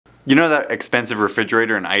You know that expensive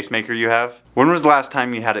refrigerator and ice maker you have? When was the last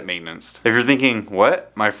time you had it maintained? If you're thinking,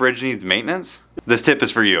 what? My fridge needs maintenance? This tip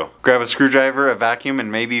is for you. Grab a screwdriver, a vacuum,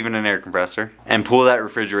 and maybe even an air compressor, and pull that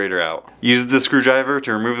refrigerator out. Use the screwdriver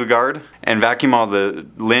to remove the guard, and vacuum all the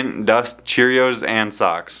lint, dust, Cheerios, and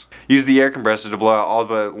socks. Use the air compressor to blow out all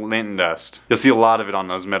the lint and dust. You'll see a lot of it on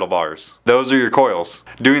those metal bars. Those are your coils.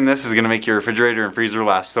 Doing this is going to make your refrigerator and freezer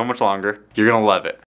last so much longer. You're going to love it.